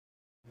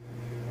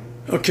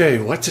Okay,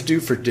 what to do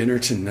for dinner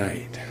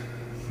tonight?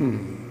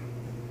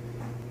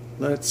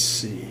 Let's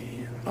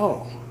see.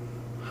 Oh,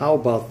 how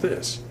about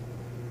this?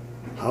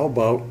 How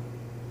about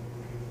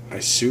I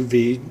sous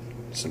vide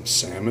some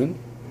salmon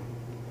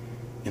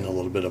in a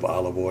little bit of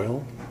olive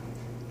oil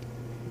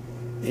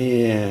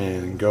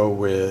and go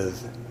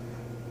with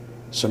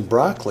some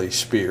broccoli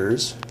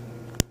spears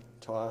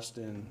tossed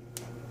in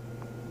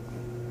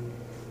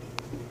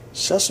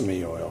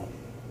sesame oil.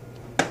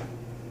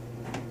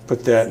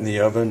 Put that in the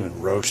oven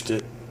and roast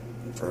it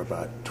for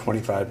about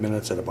 25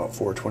 minutes at about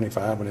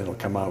 425, and it'll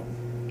come out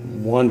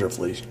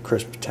wonderfully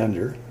crisp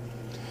tender.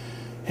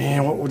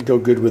 And what would go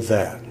good with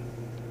that?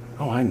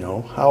 Oh, I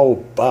know. How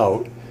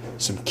about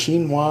some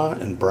quinoa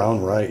and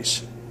brown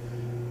rice?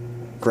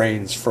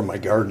 Grains from my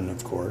garden,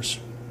 of course.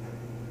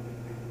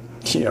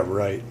 Yeah,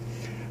 right.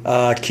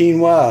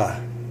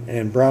 Quinoa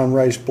and brown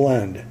rice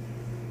blend,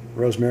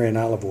 rosemary and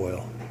olive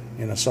oil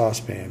in a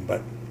saucepan.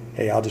 But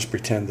hey, I'll just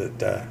pretend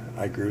that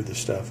I grew the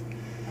stuff.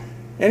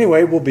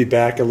 Anyway, we'll be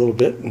back a little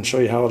bit and show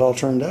you how it all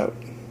turned out.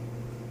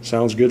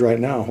 Sounds good right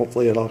now.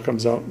 Hopefully it all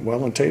comes out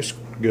well and tastes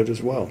good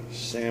as well.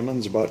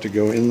 Salmon's about to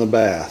go in the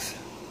bath.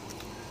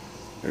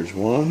 There's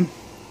one.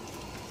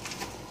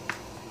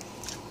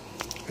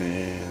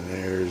 And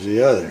there's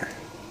the other.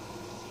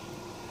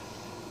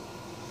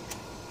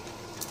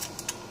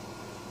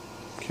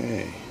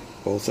 Okay,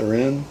 both are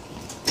in.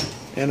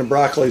 And the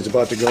broccoli's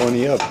about to go in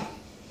the oven.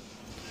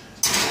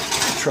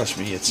 Trust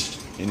me, it's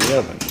in the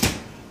oven.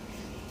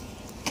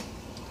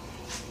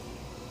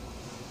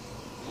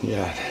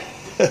 Yeah,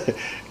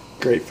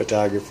 great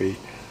photography.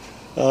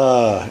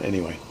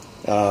 Anyway,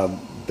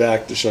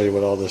 back to show you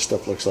what all this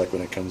stuff looks like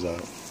when it comes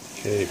out.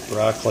 Okay,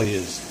 broccoli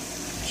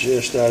is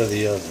just out of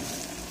the oven.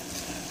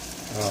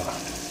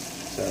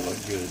 That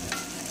looked good.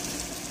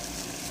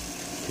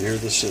 Hear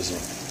the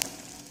sizzle.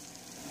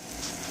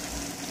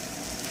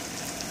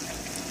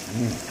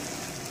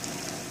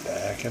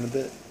 Back in a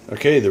bit.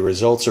 Okay, the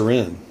results are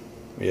in.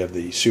 We have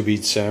the sous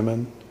vide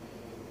salmon,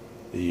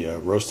 the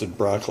roasted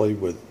broccoli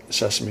with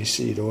sesame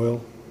seed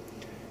oil,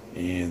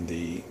 and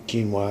the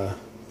quinoa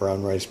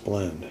brown rice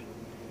blend.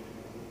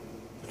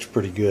 Looks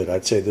pretty good.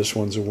 I'd say this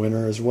one's a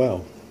winner as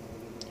well.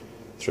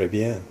 Très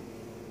bien.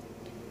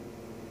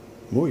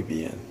 Muy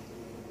bien.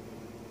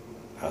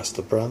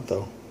 Hasta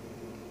pronto.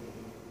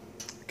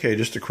 Okay,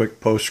 just a quick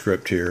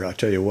postscript here. I'll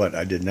tell you what,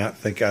 I did not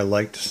think I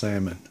liked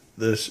salmon.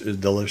 This is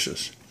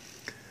delicious.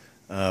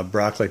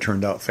 Broccoli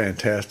turned out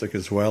fantastic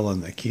as well,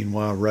 and the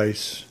quinoa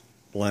rice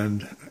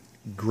blend,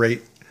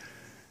 great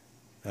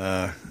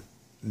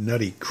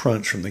nutty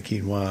crunch from the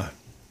quinoa,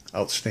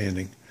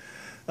 outstanding.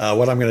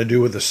 What I'm going to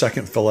do with the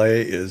second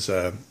fillet is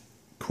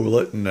cool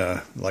it in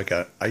like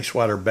a ice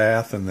water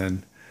bath, and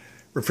then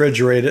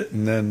refrigerate it,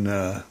 and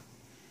then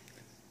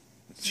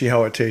see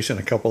how it tastes in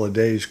a couple of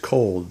days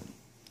cold.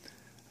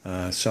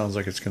 Sounds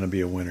like it's going to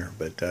be a winner,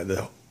 but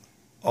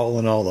all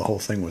in all, the whole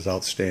thing was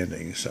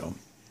outstanding. So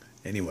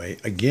anyway,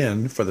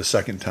 again, for the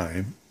second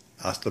time,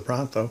 hasta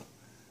pronto.